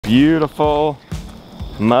beautiful,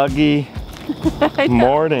 muggy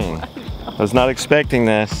morning. I was not expecting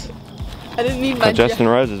this. I didn't need my Justin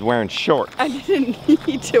Rose is wearing shorts. I didn't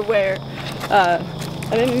need to wear, I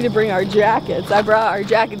didn't need to bring our jackets. I brought our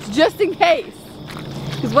jackets just in case.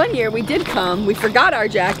 Because one year we did come, we forgot our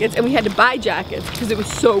jackets and we had to buy jackets because it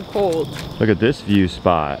was so cold. Look at this view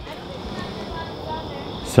spot.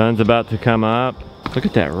 Sun's about to come up. Look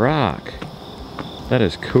at that rock. That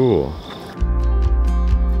is cool.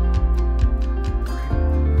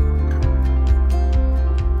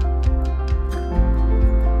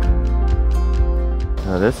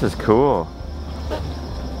 Oh, this is cool.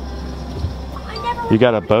 You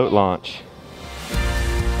got a boat launch.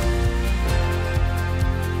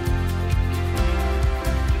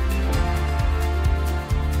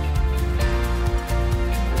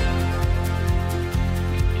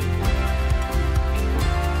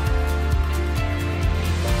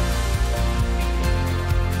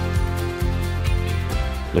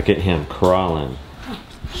 Look at him crawling.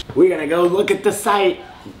 We're gonna go look at the site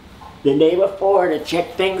the day before to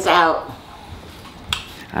check things out.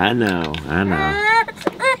 I know, I know.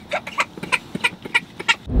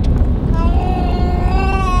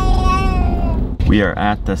 We are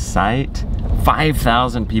at the site.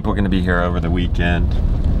 5,000 people are gonna be here over the weekend.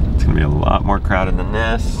 It's gonna be a lot more crowded than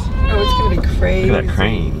this. Oh, it's gonna be crazy. Look at that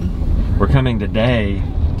crane. We're coming today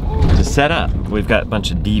to set up. We've got a bunch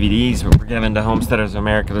of DVDs we're giving to Homesteaders of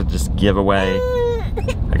America to just give away.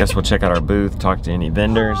 I guess we'll check out our booth, talk to any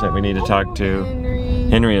vendors that we need to talk to.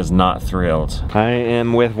 Henry is not thrilled. I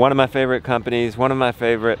am with one of my favorite companies, one of my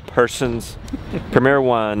favorite persons, Premier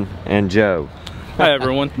One, and Joe. Hi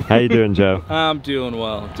everyone. How you doing, Joe? I'm doing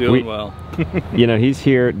well, doing well. You know, he's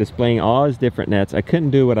here displaying all his different nets. I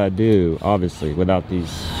couldn't do what I do, obviously, without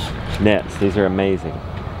these nets. These are amazing.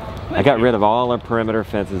 I got rid of all our perimeter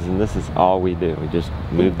fences, and this is all we do. We just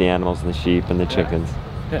move the animals and the sheep and the chickens.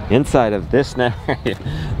 Yeah. Inside of this net area,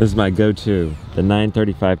 this is my go-to, the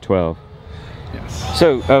 935-12. Yes.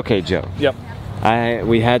 So, okay, Joe. Yep.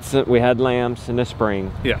 We had lambs in the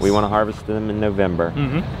spring. Yes. We want to harvest them in November.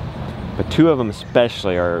 Mm-hmm. But two of them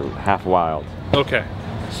especially are half wild. Okay.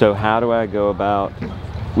 So how do I go about?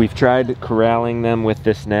 We've tried corralling them with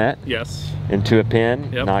this net. Yes. Into a pen.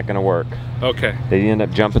 Yep. Not going to work. Okay. They end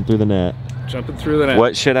up jumping through the net. Jumping through the net.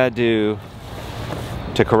 What should I do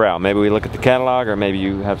to corral? Maybe we look at the catalog, or maybe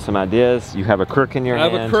you have some ideas. You have a crook in your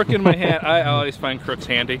hand. I have a crook in my hand. I always find crooks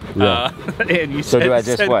handy. Yeah. And you so said, do I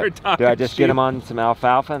just what? Do I just sheep. get them on some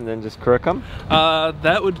alfalfa and then just crook them?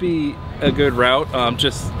 That would be a good route.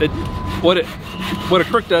 What a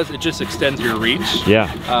crook does, it just extends your reach.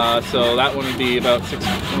 Yeah. So that one would be about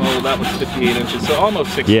that was 58 inches, so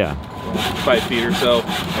almost 6. Yeah. 5 feet or so,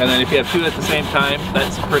 and then if you have two at the same time,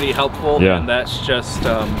 that's pretty helpful. Yeah. And that's just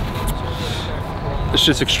it's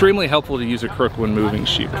just extremely helpful to use a crook when moving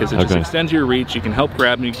sheep, because it just extends your reach. You can help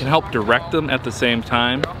grab them, you can help direct them at the same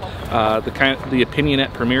time. The opinion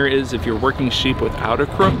at Premier is if you're working sheep without a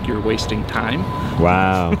crook, you're wasting time.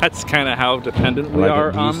 Wow. That's kind of how dependent we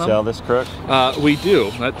are on them. Do you sell this crook? We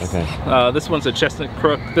do. That's okay. This one's a chestnut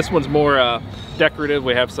crook. This one's more decorative.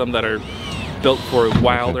 We have some that are built for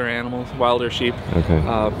wilder animals, wilder sheep. Okay.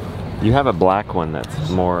 You have a black one that's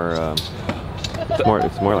more.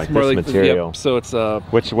 It's more like this material. Yep, so it's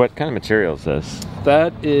what kind of material is this?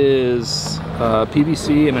 That is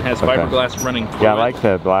PVC, and it has fiberglass running through it. Yeah, I like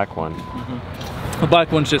the black one. The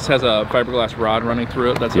black one just has a fiberglass rod running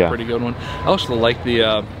through it. That's a pretty good one. I also like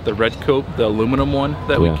the red coat, the aluminum one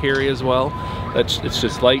that we carry as well. It's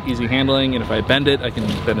just light, easy handling, and if I bend it, I can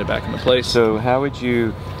bend it back into place. So how would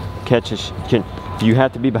you catch do you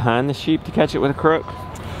have to be behind the sheep to catch it with a crook?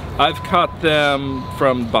 I've caught them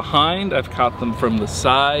from behind, I've caught them from the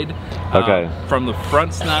side. Okay. From the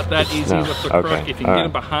front's not that easy with the crook. If you can get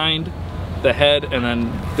them behind the head and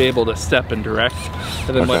then be able to step and direct.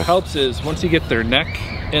 And then what helps is once you get their neck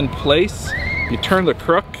in place, you turn the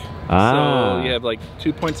crook. So you have like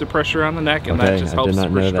 2 points of pressure on the neck, and that just helps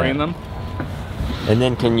restrain them. And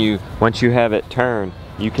then can you, once you have it turned,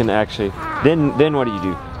 you can actually, then what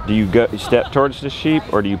do? Do you go step towards the sheep,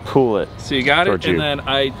 or do you pull it? So you got it, and then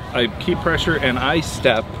I keep pressure and I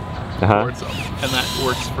step towards them, and that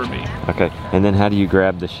works for me. Okay, and then how do you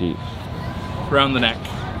grab the sheep? Around the neck.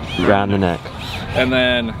 Around the neck. And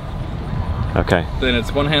then okay. Then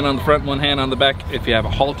it's one hand on the front, one hand on the back. If you have a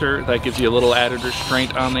halter, that gives you a little added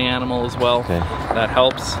restraint on the animal as well. Okay. That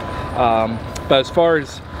helps. But as far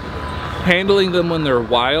as handling them when they're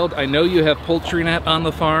wild, I know you have poultry net on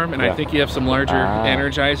the farm, and I think you have some larger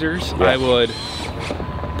energizers. I would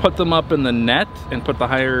put them up in the net and put the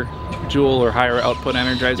higher joule or higher output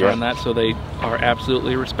energizer on that, so they are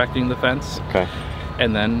absolutely respecting the fence. Okay.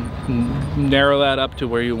 and then narrow that up to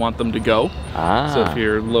where you want them to go. So if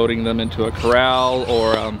you're loading them into a corral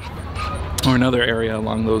or another area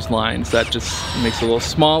along those lines, that just makes it a little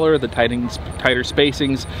smaller. The tighter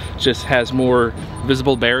spacings just has more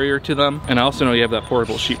visible barrier to them. And I also know you have that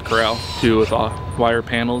portable sheep corral too with wire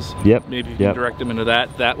panels. Yep. Maybe you can direct them into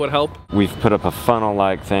that. That would help. We've put up a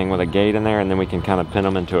funnel-like thing with a gate in there, and then we can kind of pin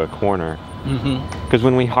them into a corner. Because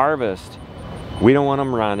when we harvest, we don't want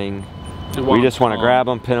them running. We just want to grab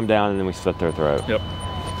them, pin them down, and then we slit their throat. Yep.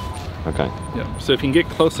 Okay. Yep. So if you can get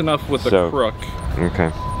close enough with the crook.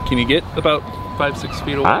 Okay. Can you get about 5-6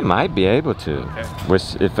 feet away? I might be able to. Okay.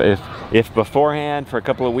 Which, if beforehand for a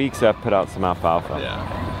couple of weeks I've put out some alfalfa.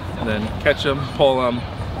 Yeah. And then catch them, pull them.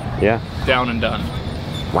 Yeah. Down and done.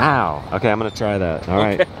 Wow. Okay, I'm gonna try that. All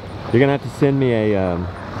right. You're gonna have to send me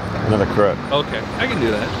another crook. Okay, I can do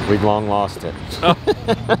that. We've long lost it. Oh.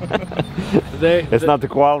 It's not the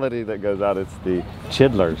quality that goes out, it's the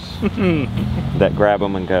chidlers that grab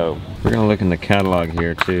them and go. We're gonna look in the catalog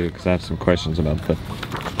here too, because I have some questions about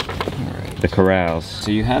the corrals.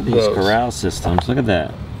 So you have these corral systems. Look at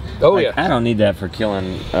that. Oh yeah. I don't need that for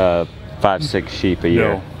killing 5-6 sheep a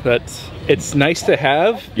year. No, it's nice to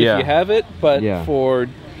have if you have it, but for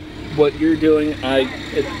what you're doing,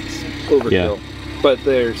 it's overkill. But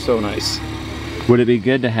they're so nice. Would it be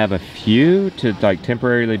good to have a few to like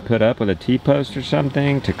temporarily put up with a T-post or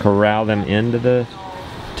something to corral them into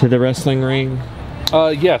the wrestling ring?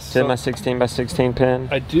 Yes. To my 16 by 16 pin?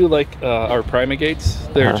 I do like our Primigates.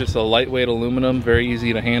 They're just a lightweight aluminum, very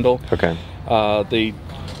easy to handle. Okay.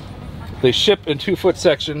 They ship in 2-foot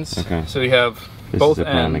sections. Okay. So you have both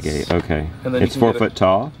ends. This is a Primigate. Okay. And then it's 4 foot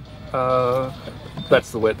tall?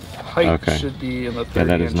 That's the width. Height should be in the 30 inch range. Yeah,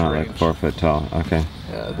 that is not like 4 foot tall. Okay.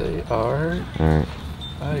 Yeah, they are. All right.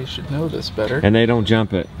 I should know this better. And they don't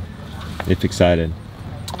jump it if excited.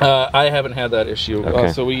 I haven't had that issue.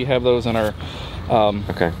 Okay. So we have those in our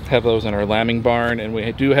lambing barn, and we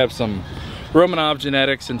do have some Romanov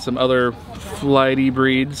genetics and some other flighty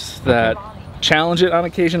breeds that challenge it on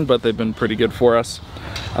occasion, but they've been pretty good for us.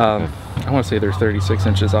 I want to say they're 36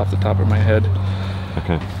 inches off the top of my head.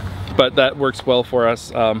 Okay. But that works well for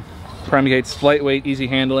us. Primigates, lightweight, easy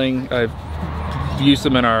handling. I've used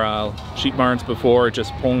them in our sheep barns before,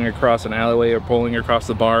 just pulling across an alleyway or pulling across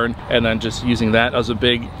the barn, and then just using that as a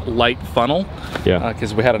big light funnel. Yeah.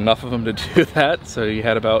 Because we had enough of them to do that. So you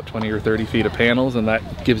had about 20 or 30 feet of panels, and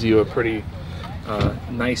that gives you a pretty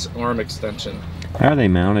nice arm extension. How are they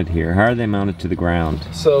mounted here? How are they mounted to the ground?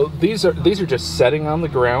 So these are just setting on the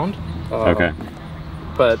ground. Okay.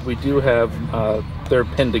 But we do have, they're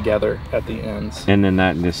pinned together at the ends. And then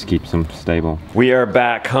that just keeps them stable. We are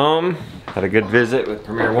back home. Had a good visit with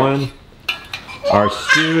Premier One. Our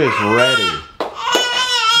stew is ready.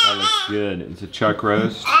 That looks good. It's a chuck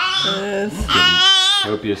roast.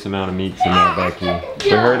 Copious amount of meats in there, Becky.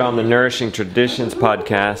 We heard on the Nourishing Traditions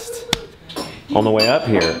podcast on the way up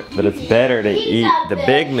here that it's better to eat the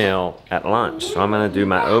big meal at lunch. So I'm gonna do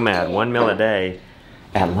my OMAD, 1 meal a day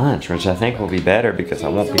at lunch, which I think will be better because I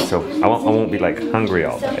won't be like hungry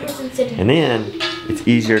all day. And then it's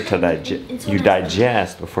easier to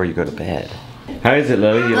digest before you go to bed. How is it,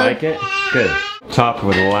 Lily? You like it? Good. Topped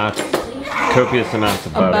with copious amounts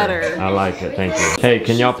of butter. I like it, thank you. Hey,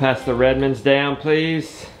 can y'all pass the Redmonds down,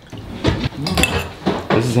 please?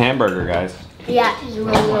 This is hamburger, guys. Yeah, he's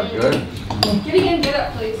really good. Get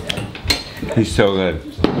up, please. He's so good.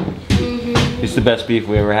 It's the best beef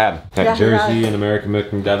we ever had. Got Jersey and American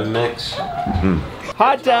Milk and Devon mix.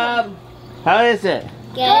 Hot tub! How is it?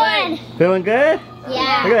 Good. Feeling good?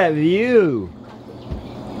 Yeah. Look at that view.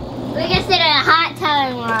 We're gonna sit in a hot tub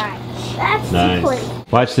and watch. That's nice. cool.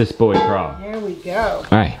 Watch this boy crawl. There we go.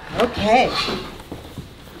 All right. Okay.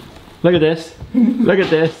 Look at this. Look at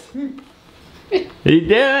this. He's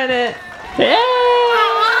doing it. Yeah!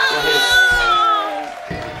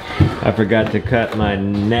 I forgot to cut my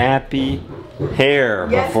nappy hair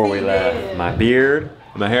before we left. My beard,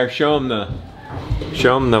 my hair. Show them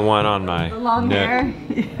the one on my long neck. hair.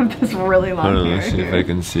 You have this really long hair. Let's see if I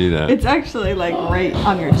can see that. It's actually like right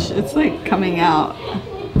on your. It's like coming out.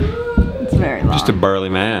 It's very long. Just a burly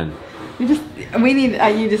man. You just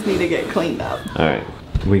need to get cleaned up. All right,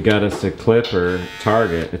 we got us a clipper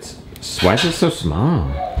Target. Why is it so small?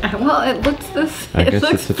 Well, it looks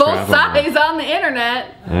full size on the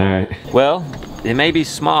internet. All right. Well, it may be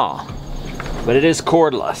small, but it is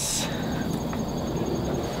cordless.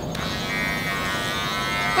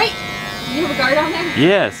 Wait, you have a guard on there?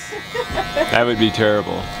 Yes. That would be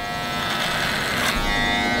terrible.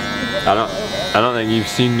 I don't think you've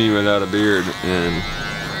seen me without a beard in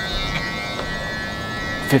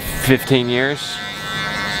 15 years.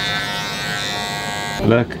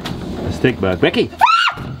 Look, a stick bug. Ricky!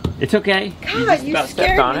 It's okay. God, you about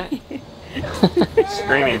scared stepped on me. it.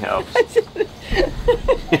 Screaming helps. I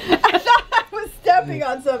thought I was stepping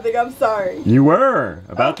on something. I'm sorry. You were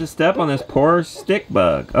about to step on this poor stick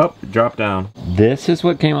bug. Oh, drop down. This is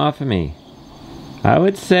what came off of me. I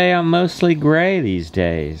would say I'm mostly gray these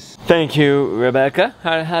days. Thank you, Rebecca.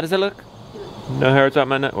 How does it look? No hair on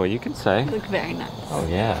my nose. Well, you can say. You look very nice. Oh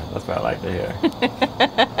yeah, that's what I like to hear.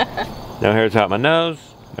 No hair on my nose.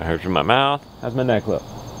 No hair from my mouth. How's my neck look?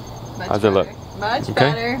 How's it look? Much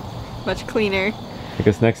better. Much cleaner. I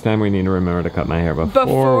guess next time we need to remember to cut my hair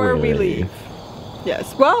before we leave.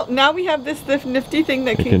 Yes. Well, now we have this nifty thing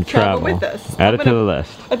that can travel with us. Add it to the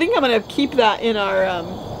list. I think I'm gonna keep that in our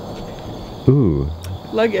Ooh.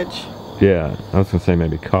 luggage. Yeah, I was gonna say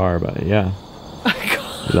maybe car, but yeah.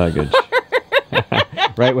 Luggage.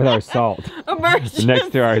 Right with our salt. Emergency.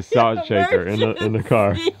 Next to our salt shaker in the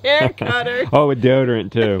car. Hair cutter. Oh, with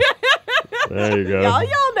deodorant too. There you go.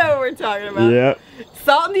 Y'all know what we're talking about. Yep.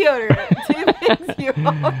 Salt and deodorant. Two things you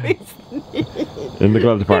always need. In the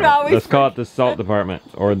glove department. Let's call it the salt department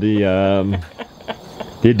or the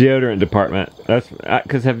deodorant department. That's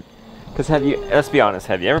because have you? Let's be honest.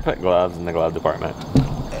 Have you ever put gloves in the glove department?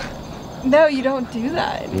 No, you don't do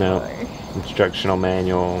that anymore. No. Instructional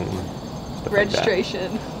manual.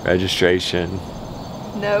 Registration. Like registration.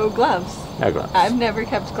 No gloves. No gloves. I've never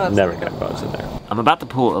kept gloves. Never kept gloves in there. I'm about to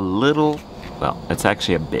pull a little. Well, it's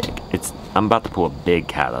actually a big. I'm about to pull a big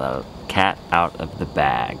cat out of the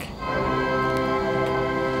bag.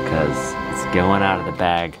 Because it's going out of the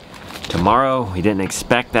bag tomorrow. We didn't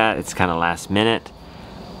expect that. It's kind of last minute.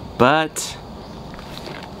 But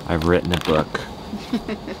I've written a book.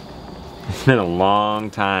 It's been a long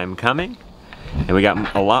time coming. And we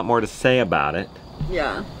got a lot more to say about it.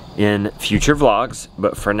 Yeah. In future vlogs.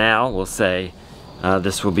 But for now, we'll say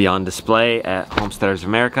this will be on display at Homesteaders of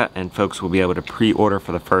America, and folks will be able to pre-order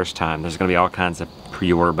for the first time. There's going to be all kinds of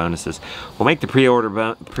pre-order bonuses. We'll make the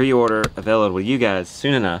pre-order available to you guys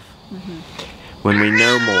soon enough when we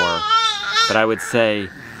know more. But I would say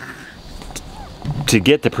to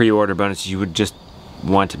get the pre-order bonuses, you would just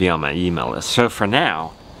want to be on my email list. So for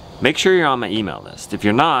now, make sure you're on my email list. If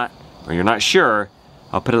you're not, or you're not sure,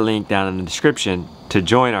 I'll put a link down in the description to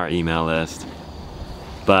join our email list.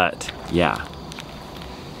 But yeah.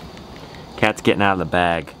 Cat's getting out of the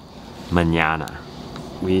bag mañana.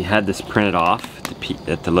 We had this printed off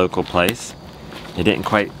at the local place. It didn't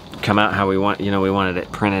quite come out how we want. You know, we wanted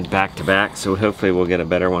it printed back to back, so hopefully we'll get a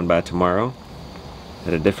better one by tomorrow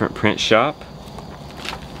at a different print shop.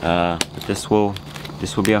 But this will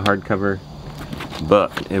be a hardcover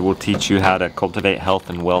book. It will teach you how to cultivate health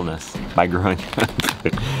and wellness by growing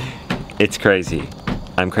food. It's crazy.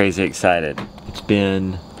 I'm crazy excited. It's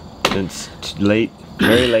been since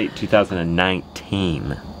very late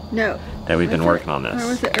 2019 that we've been working on this. Or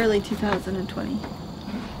was it early 2020?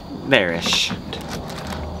 There-ish.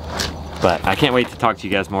 But I can't wait to talk to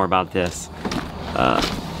you guys more about this.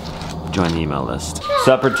 Join the email list.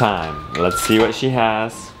 Supper time. Let's see what she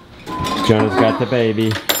has. Jonah's got the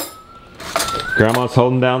baby. Grandma's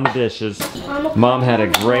holding down the dishes. Mom had a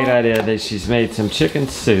great idea that she's made some chicken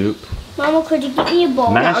soup. Mama, could you give me a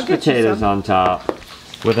bowl? Mashed potatoes on top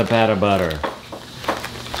with a pat of butter.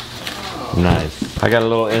 Nice. I got a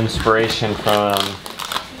little inspiration from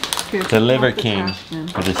the Liver King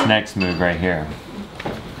for this next move right here.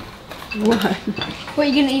 What? What,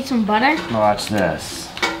 you gonna eat some butter? Watch this.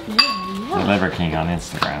 The Liver King on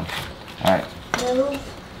Instagram. Alright.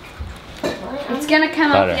 It's gonna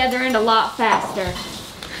come out the other end a lot faster.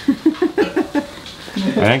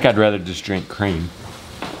 I think I'd rather just drink cream.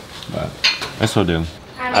 But this will do.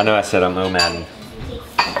 I know I said I'm nomading,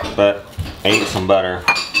 but I ate some butter.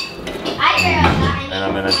 And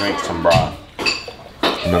I'm gonna drink some broth.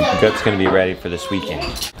 And my gut's gonna be ready for this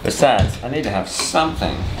weekend. Besides, I need to have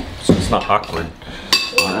something so it's not awkward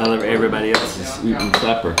while everybody else is eating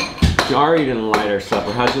supper. You are eating a lighter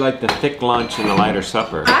supper. How'd you like the thick lunch and the lighter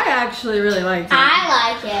supper? I actually really liked it. I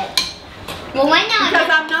like it. Well, why not? Because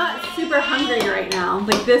I'm not super hungry right now.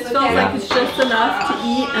 Like this feels like it's just enough to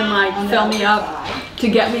eat and like fill me up to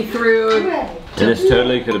get me through. And this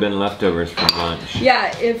totally could have been leftovers from lunch.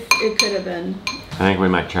 Yeah, if it could have been. I think we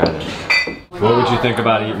might try this. What would you think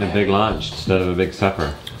about eating a big lunch instead of a big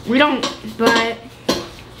supper? We don't, but I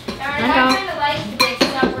kind of like the big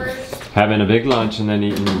suppers. Having a big lunch and then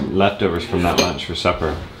eating leftovers from that lunch for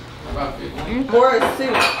supper. Or a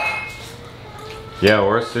soup. Yeah,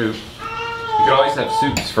 or a soup. You could always have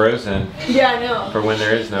soups frozen. Yeah, I know. For when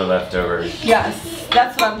there is no leftovers. Yes,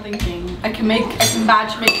 that's what I'm thinking. I can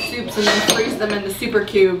batch make soups and then freeze them into super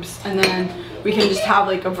cubes and then we can just have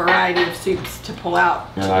like a variety of soups to pull out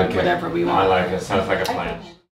I like whatever we I want. like it. Sounds like a plan.